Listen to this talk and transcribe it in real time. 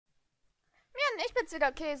ich bin's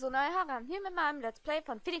wieder, Keso Neuharan, hier mit meinem Let's Play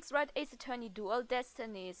von Phoenix Wright Ace Attorney Dual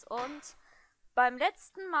Destinies. Und beim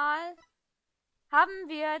letzten Mal haben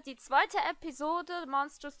wir die zweite Episode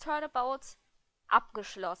Monstrous Turnabout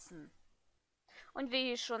abgeschlossen. Und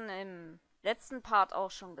wie ich schon im letzten Part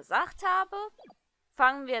auch schon gesagt habe,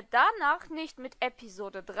 fangen wir danach nicht mit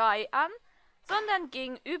Episode 3 an, sondern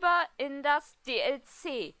gegenüber in das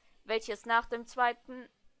DLC, welches nach dem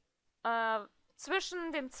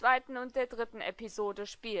zwischen dem zweiten und der dritten Episode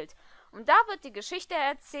spielt. Und da wird die Geschichte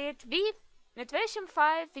erzählt, mit welchem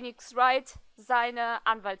Fall Phoenix Wright seine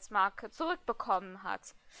Anwaltsmarke zurückbekommen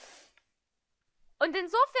hat. Und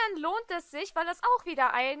insofern lohnt es sich, weil das auch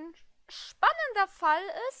wieder ein spannender Fall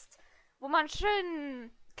ist, wo man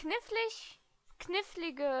schön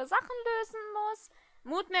knifflige Sachen lösen muss.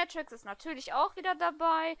 Mood Matrix ist natürlich auch wieder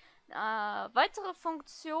dabei. Weitere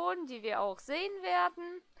Funktionen, die wir auch sehen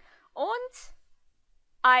werden. Und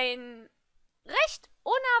ein recht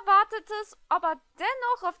unerwartetes, aber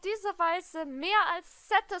dennoch auf diese Weise mehr als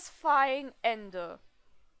satisfying Ende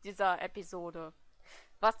dieser Episode.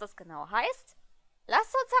 Was das genau heißt,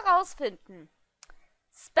 lasst uns herausfinden.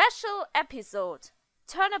 Special Episode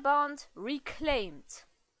Turnabout Reclaimed.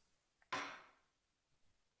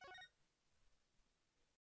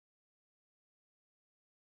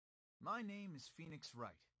 My name is Phoenix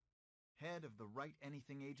Wright, head of the Wright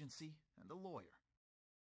Anything Agency and a lawyer.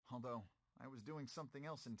 Although, I was doing something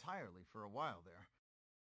else entirely for a while there.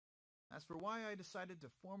 As for why I decided to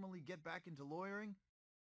formally get back into lawyering,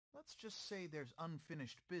 let's just say there's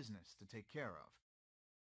unfinished business to take care of.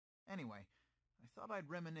 Anyway, I thought I'd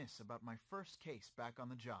reminisce about my first case back on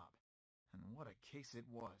the job. And what a case it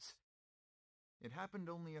was. It happened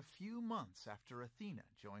only a few months after Athena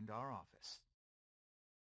joined our office.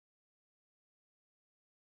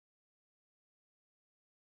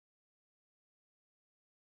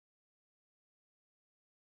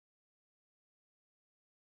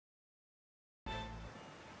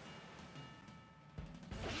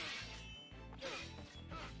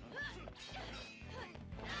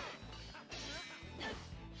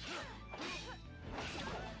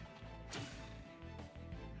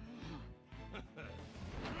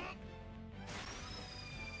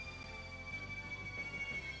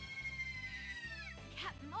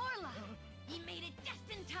 He made it just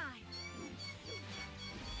in time!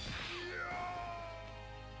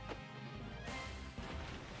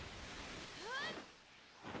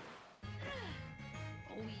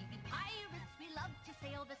 We be pirates, we love to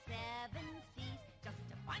sail the seven seas. Just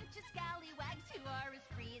a bunch of scallywags who are as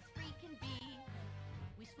free can be.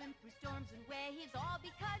 We swim through storms and waves, all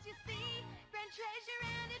because you see grand treasure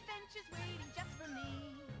and adventures waiting just for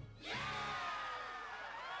me. Yeah!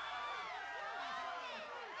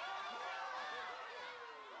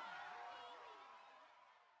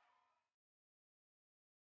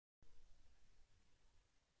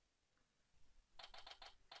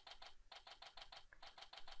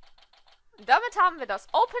 Damit haben wir das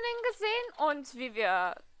Opening gesehen und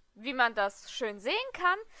wie man das schön sehen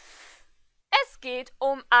kann, es geht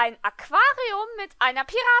um ein Aquarium mit einer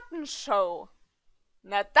Piratenshow.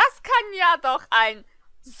 Na, das kann ja doch ein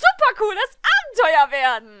super cooles Abenteuer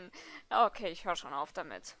werden. Okay, ich höre schon auf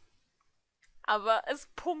damit. Aber es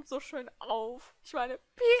pumpt so schön auf. Ich meine,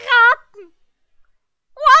 Piraten!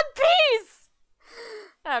 One Piece!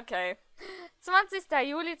 Okay. 20.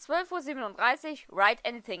 Juli, 12:37 Uhr, Wright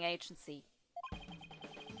Anything Agency.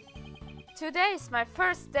 Today is my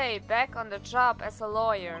first day back on the job as a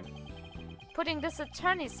lawyer. Putting this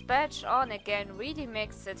attorney's badge on again really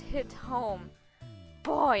makes it hit home.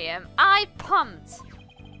 Boy, am I pumped!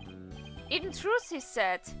 Even Trucy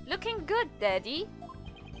said, "Looking good, Daddy."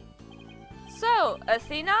 So,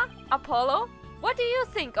 Athena, Apollo, what do you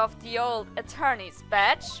think of the old attorney's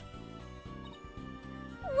badge?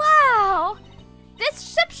 Wow!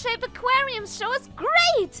 This ship-shaped aquarium show is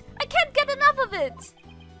great! I can't get enough of it!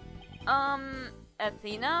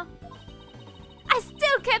 Athena? I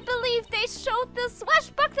still can't believe they showed the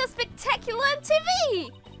Swashbuckler Spectacular on TV!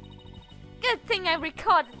 Good thing I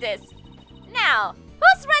recorded this. Now,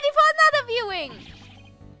 who's ready for another viewing?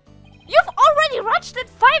 You've already watched it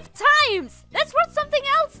 5 times! Let's watch something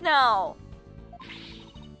else now!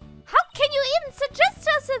 How can you even suggest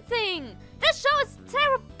us a thing? This show is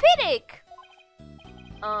therapeutic!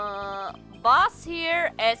 Boss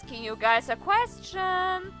here, asking you guys a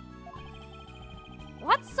question.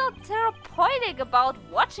 What's so therapeutic about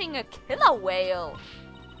watching a killer whale?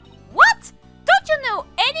 What? Don't you know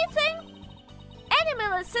anything?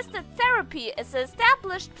 Animal-assisted therapy is an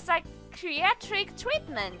established psychiatric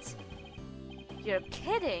treatment. You're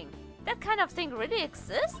kidding. That kind of thing really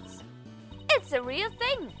exists? It's a real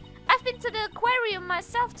thing. I I've been to the aquarium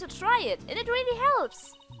myself to try it, and it really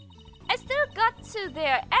helps. I still got to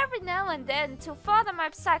there every now and then to further my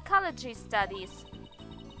psychology studies.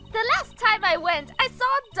 The last time I went, I saw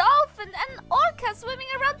a dolphin and an orca swimming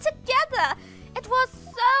around together. It was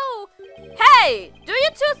so... Hey, do you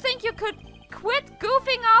two think you could quit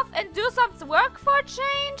goofing off and do some work for a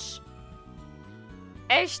change?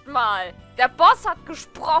 Echt mal, der Boss hat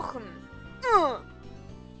gesprochen.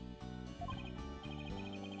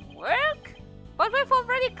 Work? But we've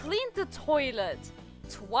already cleaned the toilet.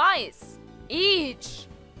 Twice. Each.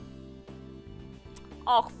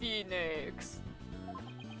 Ach, Phoenix.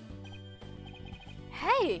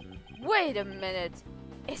 Hey, wait a minute.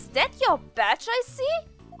 Is that your badge I see?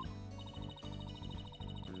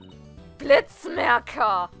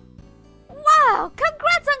 Blitzmerker. Wow,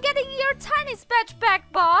 congrats on getting your Tiny's badge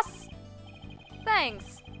back, boss.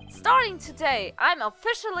 Thanks. Starting today, I'm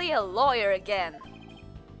officially a lawyer again.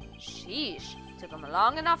 Sheesh, took him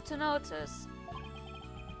long enough to notice.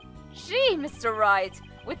 Gee, Mr. Wright,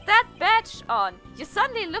 with that badge on, you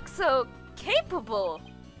suddenly look so capable.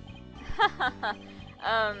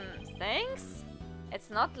 Thanks?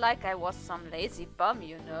 It's not like I was some lazy bum,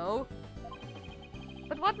 you know.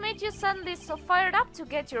 But what made you suddenly so fired up to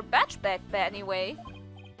get your badge back anyway?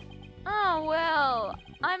 Oh, well,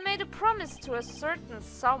 I made a promise to a certain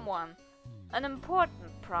someone. An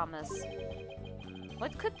important promise.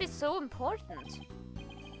 What could be so important?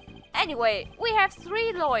 Anyway, we have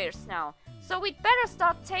 3 lawyers now, so we'd better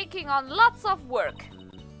start taking on lots of work.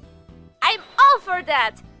 I'm all for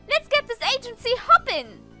that! Let's get this agency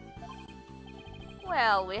hopping!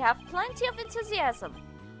 Well, we have plenty of enthusiasm.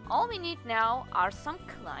 All we need now are some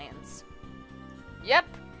clients. Yep,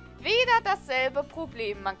 wieder dasselbe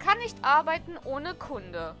Problem. Man kann nicht arbeiten ohne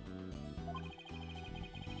Kunde.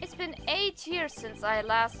 It's been 8 years since I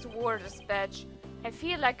last wore this badge. I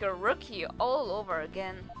feel like a rookie all over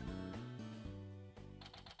again.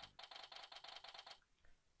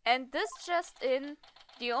 And this just in,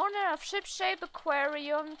 the owner of Shipshape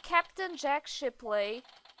Aquarium, Captain Jack Shipley,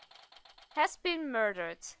 has been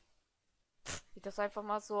murdered. Wie das einfach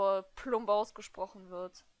mal so plump ausgesprochen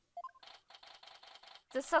wird.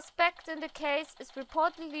 The suspect in the case is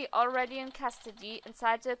reportedly already in custody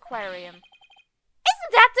inside the aquarium.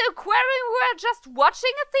 Isn't that the aquarium we were just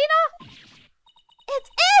watching, Athena? It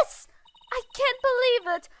is! I can't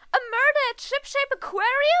believe it! A murder at Shipshape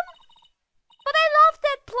Aquarium? But I love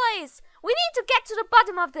that place! We need to get to the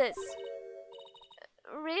bottom of this!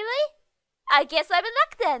 Really? I guess I'm in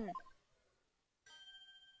luck then!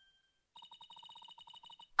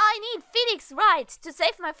 I need Phoenix Wright to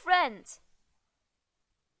save my friend!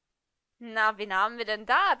 Na, wen haben wir denn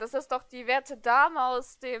da? Das ist doch die werte Dame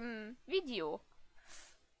aus dem Video.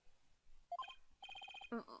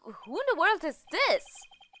 Who in the world is this?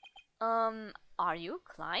 Are you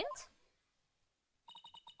a client?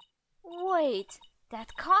 Wait,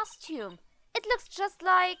 that costume. It looks just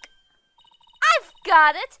like... I've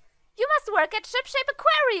got it! You must work at Shipshape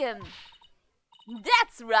Aquarium!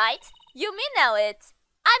 That's right! You may know it!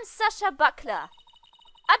 I'm Sasha Buckler.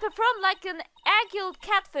 I perform like an aguiled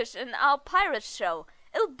catfish in our pirate show.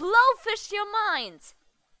 It'll blowfish your mind!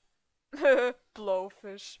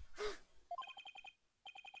 Blowfish.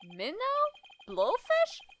 Minnow?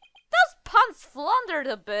 Blowfish? Those puns floundered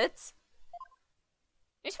a bit.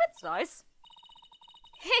 Ich find's nice.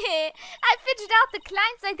 Hehe, I figured out the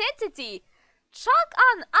client's identity. Chalk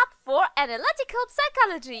on up for analytical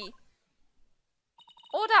psychology.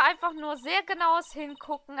 Oder einfach nur sehr genaues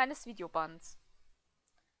Hingucken eines Videobands.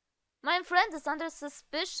 My friend is under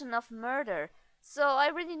suspicion of murder, so I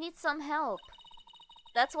really need some help.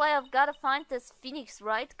 That's why I've gotta find this Phoenix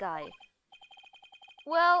Wright guy.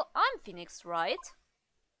 Well, I'm Phoenix Wright.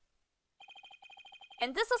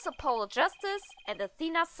 And this is Apollo Justice and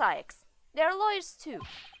Athena Sykes. They're lawyers too.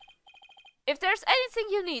 If there's anything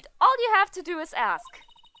you need, all you have to do is ask.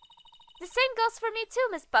 The same goes for me too,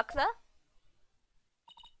 Miss Buckler.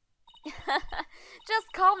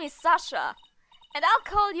 Just call me Sasha. And I'll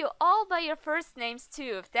call you all by your first names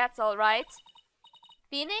too, if that's alright.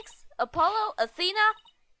 Phoenix, Apollo, Athena,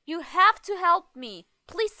 you have to help me.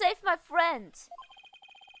 Please save my friend.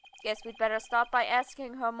 Guess we'd better start by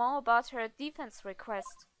asking her more about her defense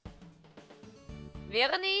request.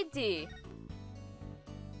 Wäre eine Idee.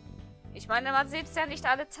 Ich meine, man sieht es ja nicht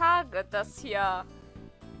alle Tage, dass hier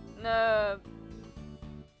eine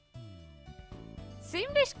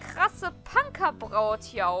ziemlich krasse Punkerbraut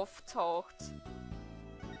hier auftaucht.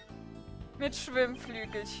 Mit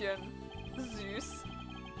Schwimmflügelchen. Süß.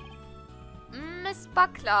 Miss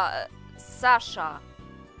Buckler, Sasha.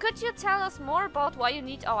 Could you tell us more about why you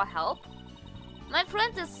need our help? My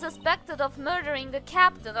friend is suspected of murdering the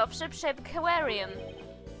captain of Shipshape Aquarium.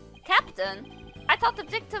 Captain? I thought the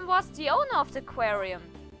victim was the owner of the aquarium.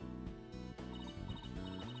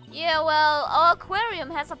 Yeah, well, our aquarium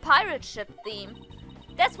has a pirate ship theme.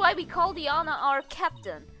 That's why we call the owner our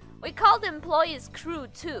captain. We call the employees crew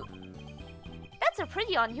too. That's a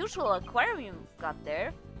pretty unusual aquarium we've got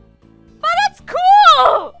there. But it's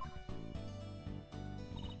cool!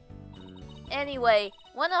 Anyway,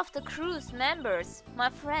 one of the crew's members, my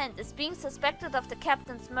friend, is being suspected of the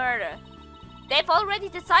captain's murder. They've already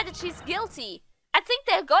decided she's guilty. I think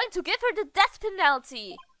they're going to give her the death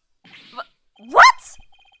penalty. What?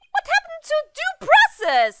 What happened to due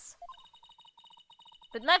process?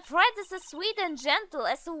 But my friend is as sweet and gentle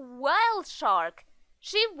as a whale shark.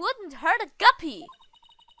 She wouldn't hurt a guppy.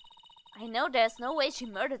 I know there's no way she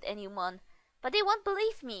murdered anyone, but they won't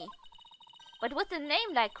believe me. But with a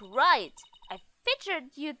name like Wright, I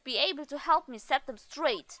figured you'd be able to help me set them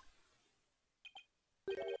straight.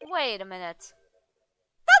 Wait a minute.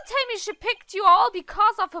 Don't tell me she picked you all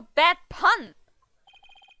because of a bad pun.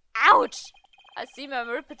 Ouch! I see my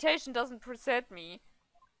reputation doesn't precede me.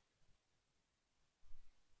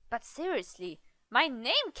 But seriously, my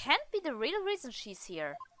name can't be the real reason she's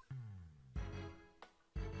here.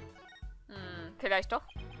 Vielleicht doch.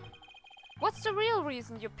 What's the real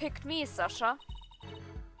reason you picked me, Sasha?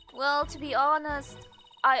 Well, to be honest,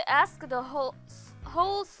 I asked a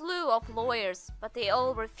whole slew of lawyers, but they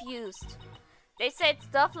all refused. They said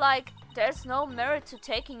stuff like, there's no merit to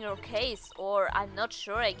taking your case, or I'm not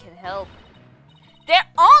sure I can help.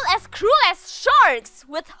 They're all as cruel as sharks,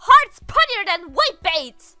 with hearts puttier than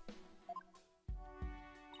whitebait!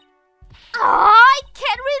 I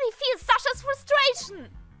can really feel Sasha's frustration!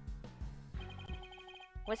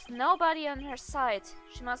 With nobody on her side,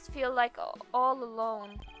 she must feel like all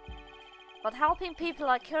alone. But helping people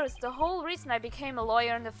like her is the whole reason I became a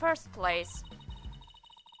lawyer in the first place.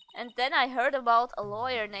 And then I heard about a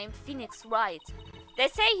lawyer named Phoenix Wright. They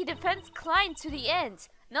say he defends clients to the end,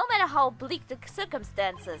 no matter how bleak the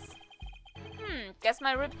circumstances. Guess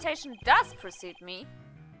my reputation does precede me.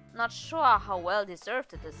 Not sure how well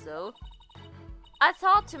deserved it is though. I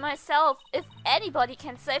thought to myself, if anybody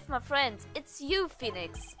can save my friend, it's you,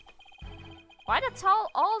 Phoenix. Quite a tall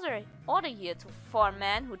order here for a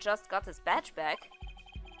man who just got his badge back.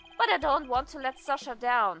 But I don't want to let Sasha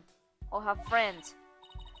down, or her friend.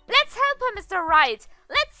 Let's help her, Mr. Wright!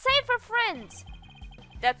 Let's save her friend!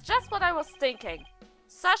 That's just what I was thinking.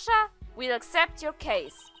 Sasha, we'll accept your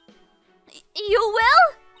case. You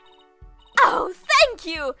will? Oh, thank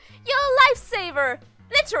you! You're a lifesaver!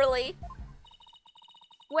 Literally!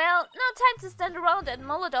 Well, no time to stand around and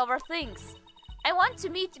mull it over things. I want to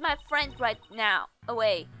meet my friend right now,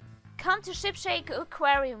 away. Come to Shipshape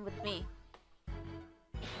Aquarium with me.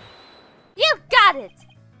 You got it!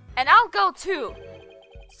 And I'll go too.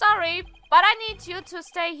 Sorry, but I need you to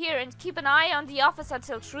stay here and keep an eye on the office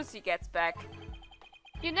until Trucy gets back.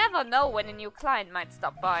 You never know when a new client might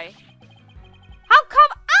stop by. How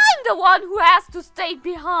come I'm the one who has to stay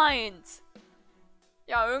behind?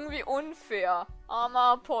 Ja, irgendwie unfair.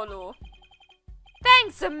 Armer Apollo.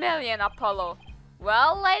 Thanks a million, Apollo.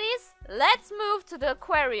 Well, ladies, let's move to the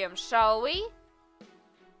aquarium, shall we?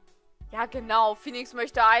 Ja, genau. Phoenix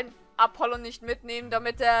möchte Apollo nicht mitnehmen,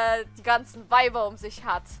 damit er die ganzen Weiber um sich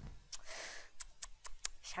hat.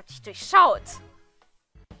 Ich hab dich durchschaut.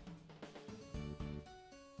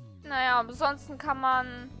 Naja, ansonsten kann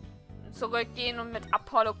man zurückgehen und mit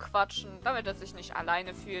Apollo quatschen, damit er sich nicht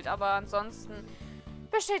alleine fühlt. Aber ansonsten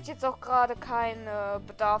besteht jetzt auch gerade kein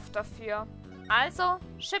Bedarf dafür. Also,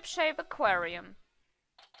 Shipshape Aquarium.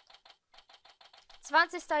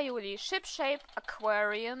 20. Juli, Shipshape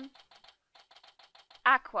Aquarium.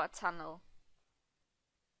 Aqua Tunnel.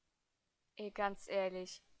 Ey, ganz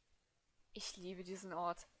ehrlich. Ich liebe diesen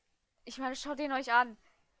Ort. Ich meine, schaut ihn euch an.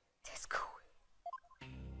 Der ist cool.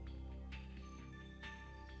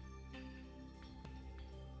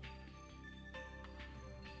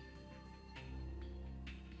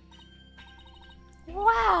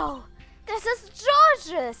 Wow! This is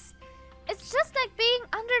gorgeous! It's just like being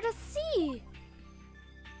under the sea!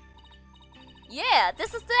 Yeah,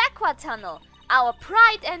 this is the Aqua Tunnel, our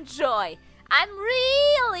pride and joy. I'm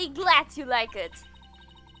really glad you like it.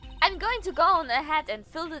 I'm going to go on ahead and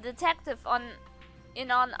fill the detective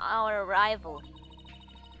in on our arrival.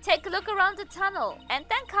 Take a look around the tunnel and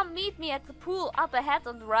then come meet me at the pool up ahead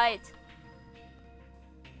on the right.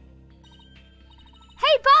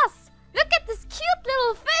 Hey boss! Look at this cute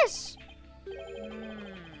little fish!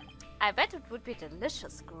 I bet it would be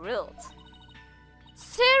delicious grilled.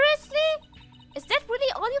 Seriously? Is that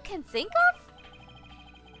really all you can think of?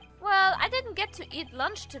 Well, Well, I didn't get to eat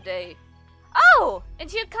lunch today. Oh,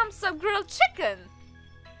 and here comes some grilled chicken.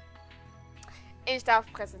 Ich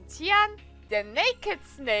darf präsentieren, der Naked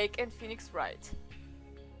Snake in Phoenix Wright.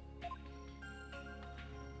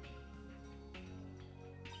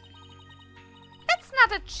 That's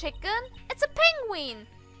not a chicken, it's a penguin.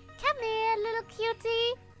 Come here, little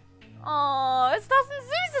cutie. Oh, ist das ein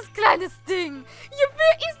süßes kleines Ding. Ja,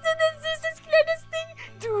 wer ist denn ein süßes kleines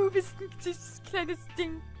Ding? Du bist ein süßes kleines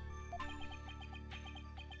Ding.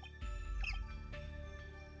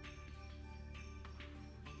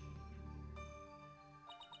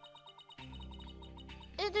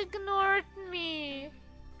 It ignored me.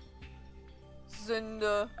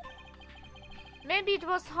 Sünde. Maybe it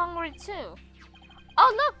was hungry too.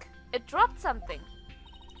 Oh look, it dropped something.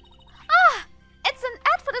 Ah, it's an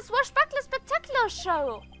ad for the Swashbuckler Spectacular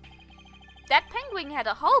show. That penguin had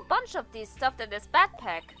a whole bunch of these stuffed in his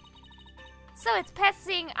backpack. So it's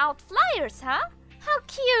passing out flyers, huh? How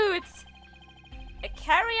cute! A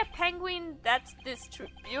carrier penguin that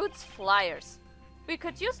distributes flyers. We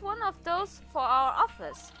could use one of those for our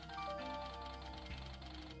office.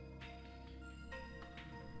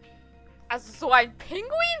 Also so ein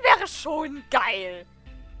Pinguin wäre schon geil.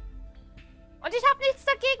 Und ich habe nichts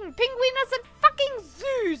dagegen. Pinguine sind fucking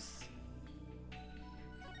süß.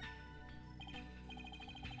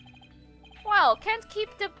 Well, can't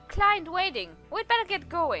keep the client waiting. We'd better get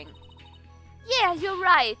going. Yeah, you're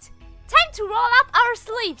right. Time to roll up our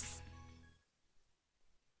sleeves.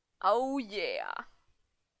 Oh yeah.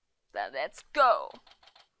 Then let's go.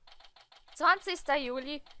 20.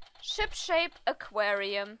 Juli. Ship-Shape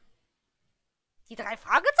Aquarium. Die 3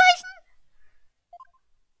 Fragezeichen?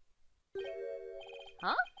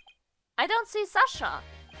 Huh? I don't see Sasha.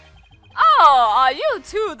 Oh, are you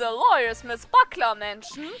two the lawyers Miss Buckler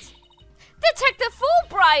mentioned? Detective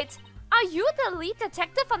Fulbright! Are you the lead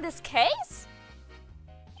detective on this case?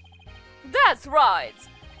 That's right.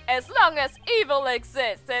 As long as evil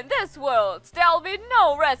exists in this world, there'll be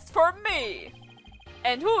no rest for me.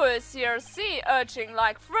 And who is your sea urchin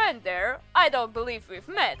like friend there? I don't believe we've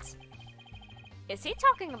met. Is he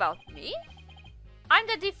talking about me? I'm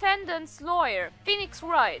the defendant's lawyer, Phoenix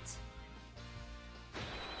Wright.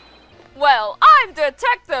 Well, I'm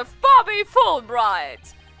Detective Bobby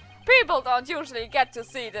Fulbright. People don't usually get to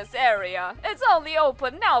see this area. It's only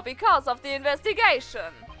open now because of the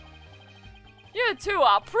investigation. You two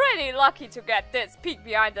are pretty lucky to get this peek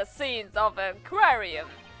behind the scenes of an aquarium.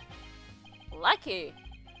 Lucky?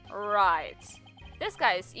 Right. This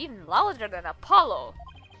guy is even louder than Apollo.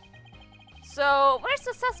 So, where's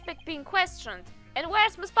the suspect being questioned? And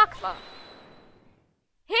where's Miss Buckler?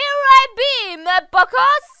 Here I be, my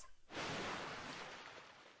buckos!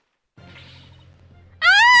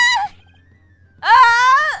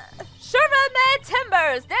 Sugarman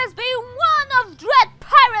Timbers, there's been one of dread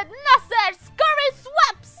pirate Nasser's scurry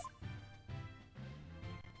swaps!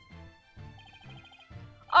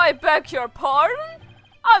 I beg your pardon?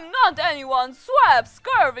 I'm not anyone's swap,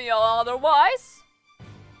 scurvy or otherwise.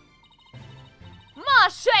 Ma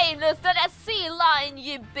shameless that a sea lion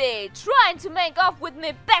ye be, trying to make off with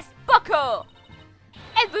me best bucko.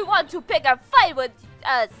 If we want to pick a fight with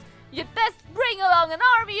us, you'd best bring along an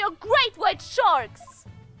army of great white sharks.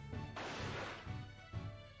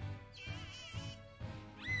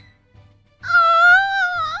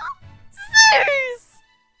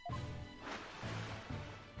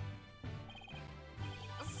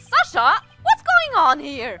 Sasha, what's going on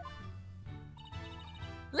here?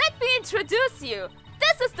 Let me introduce you.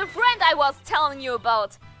 This is the friend I was telling you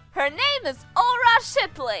about. Her name is Aura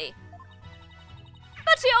Shipley.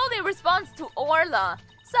 But she only responds to Orla,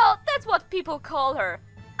 so that's what people call her.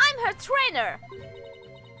 I'm her trainer.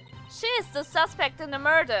 She is the suspect in the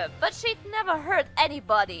murder, but she'd never hurt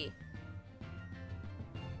anybody.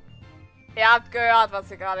 Ihr habt gehört, was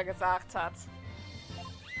sie gerade gesagt hat.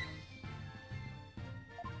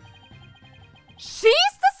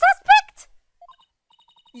 She's the suspect?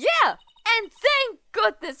 Yeah, and thank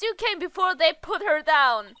goodness you came before they put her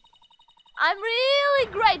down. I'm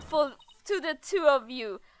really grateful to the two of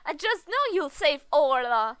you. I just know you'll save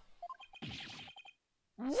Orla.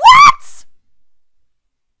 What?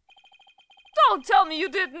 Don't tell me you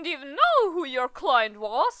didn't even know who your client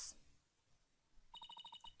was.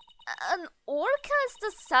 An orca is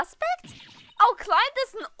the suspect? Our client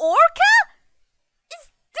is an orca? Is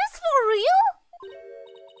this for real?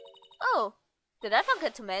 Oh, did I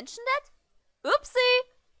forget to mention that? Upsi!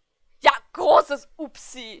 Ja, großes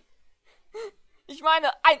Upsi! Ich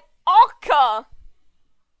meine, ein Orca!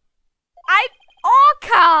 Ein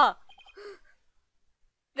Orca!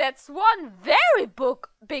 That's one very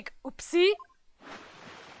big upsi.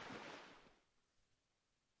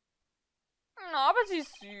 Aber sie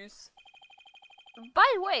ist süß. By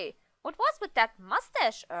the way, what was with that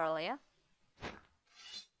mustache earlier?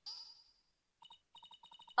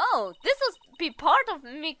 Oh, this will be part of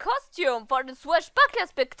me costume for the swashbuckler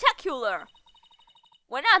spectacular.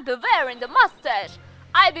 When I be wearing the mustache,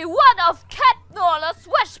 I be one of Captain Orla's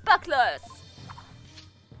swashbucklers.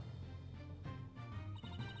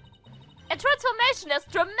 A transformation as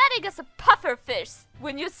dramatic as a pufferfish,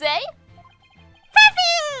 wouldn't you say?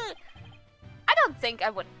 Fifi! I don't think I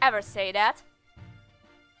would ever say that.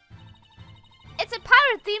 It's a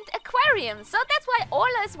pirate-themed aquarium, so that's why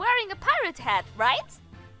Orla is wearing a pirate hat, right?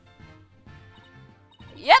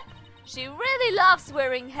 Yep, she really loves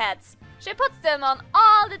wearing hats. She puts them on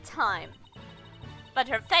all the time. But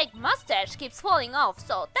her fake mustache keeps falling off,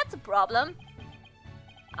 so that's a problem.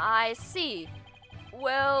 I see.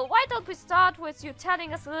 Well, why don't we start with you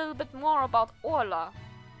telling us a little bit more about Orla?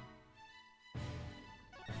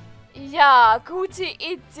 Ja, gute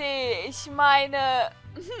Idee. Ich meine,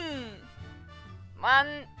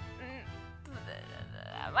 man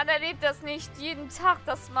erlebt das nicht jeden Tag,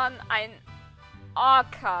 dass man ein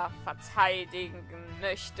Orca verteidigen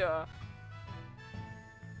möchte.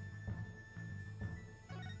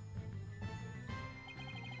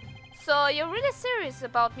 So, you're really serious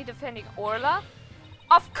about me defending Orla?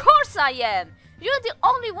 Of course I am! You're the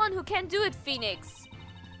only one who can do it, Phoenix.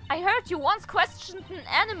 I heard you once questioned an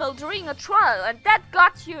animal during a trial and that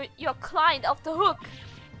got your client off the hook.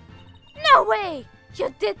 No way!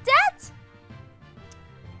 You did that?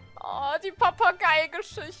 Oh, die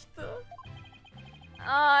Papagei-Geschichte.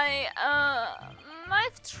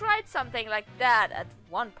 I've tried something like that at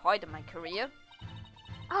one point in my career.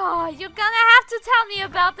 Oh, you're gonna have to tell me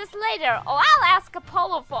about this later, or I'll ask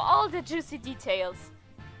Apollo for all the juicy details.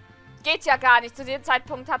 Geht ja gar nicht, zu dem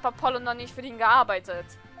Zeitpunkt hat Apollo noch nicht für ihn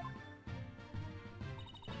gearbeitet.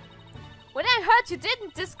 When I heard you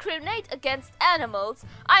didn't discriminate against animals,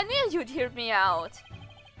 I knew you'd hear me out.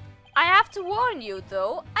 I have to warn you,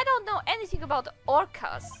 though, I don't know anything about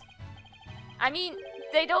orcas. I mean,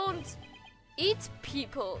 they don't eat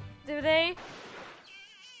people, do they?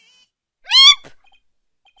 Meep!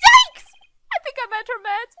 Yikes! I think I met her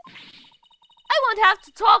mad. I won't have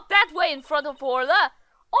to talk that way in front of Orla.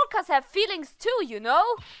 Orcas have feelings too, you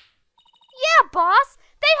know? Yeah, boss!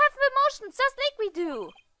 They have emotions just like we do.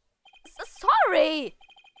 Sorry!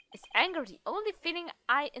 Is anger the only feeling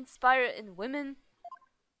I inspire in women?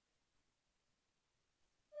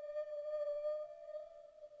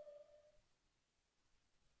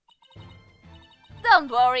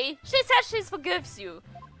 Don't worry, she says she forgives you.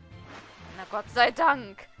 Na Gott sei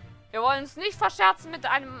Dank. Wir wollen uns nicht verscherzen mit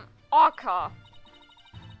einem Orca.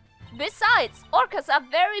 Besides, orcas are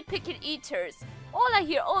very picky eaters. Orla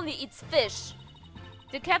here only eats fish.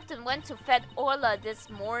 The captain went to fed Orla this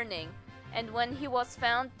morning, and when he was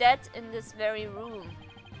found dead in this very room.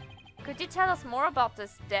 Could you tell us more about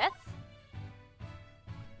this death?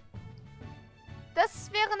 Das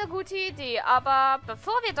wäre eine gute Idee, aber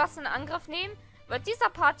bevor wir das in Angriff nehmen, wird dieser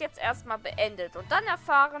Part jetzt erstmal beendet und dann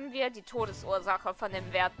erfahren wir die Todesursache von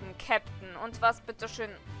dem werten Captain und was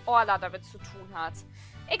bitteschön Orla damit zu tun hat.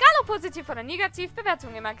 Egal ob positiv oder negativ,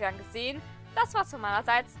 Bewertung immer gern gesehen. Das war's von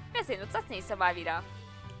meinerseits. Wir sehen uns das nächste Mal wieder.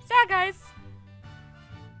 Ciao, guys!